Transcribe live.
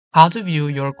How to view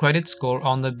your credit score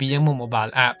on the BMO Mobile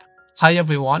app. Hi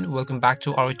everyone, welcome back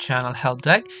to our channel Help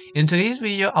Deck. In today's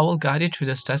video, I will guide you through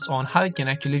the steps on how you can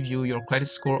actually view your credit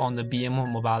score on the BMO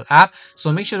Mobile app.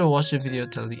 So make sure to watch the video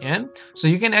till the end. So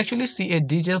you can actually see a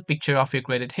detailed picture of your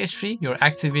credit history, your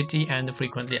activity, and the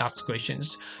frequently asked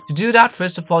questions. To do that,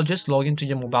 first of all, just log into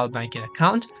your mobile banking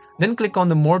account. Then click on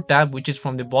the More tab, which is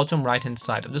from the bottom right hand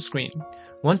side of the screen.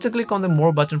 Once you click on the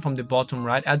More button from the bottom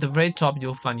right, at the very top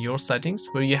you'll find your settings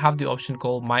where you have the option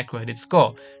called My Credit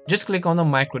Score. Just click on the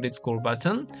My Credit Score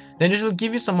button. Then it will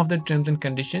give you some of the terms and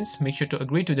conditions. Make sure to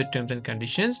agree to the terms and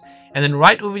conditions. And then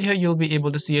right over here you'll be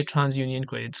able to see a TransUnion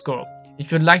credit score.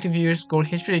 If you'd like to view your score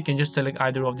history, you can just select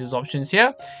either of these options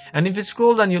here. And if you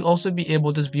scroll down, you'll also be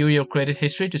able to view your credit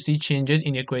history to see changes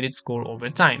in your credit score over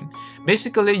time.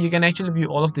 Basically, you can actually view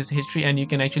all of this history and you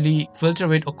can actually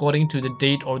filter it according to the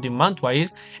date or the month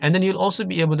wise, and then you'll also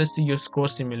be able to see your score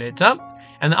simulator.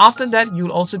 And after that,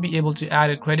 you'll also be able to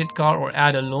add a credit card or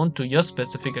add a loan to your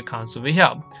specific accounts over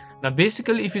here. Now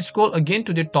basically, if you scroll again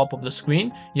to the top of the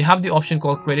screen, you have the option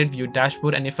called Credit View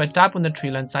Dashboard, and if I tap on the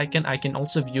three lines icon, I can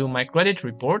also view my credit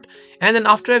report. And then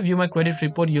after I view my credit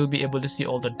report, you'll be able to see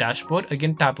all the dashboard.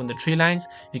 Again, tap on the three lines.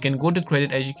 You can go to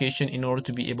Credit Education in order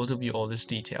to be able to view all these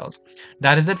details.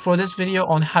 That is it for this video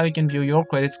on how you can view your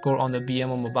credit score on the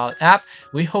BMO mobile app.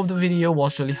 We hope the video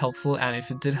was really helpful, and if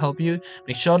it did help you,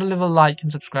 make sure to leave a like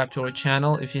and subscribe to our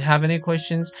channel. If you have any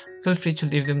questions, feel free to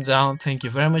leave them down. Thank you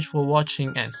very much for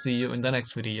watching and see you in the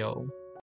next video.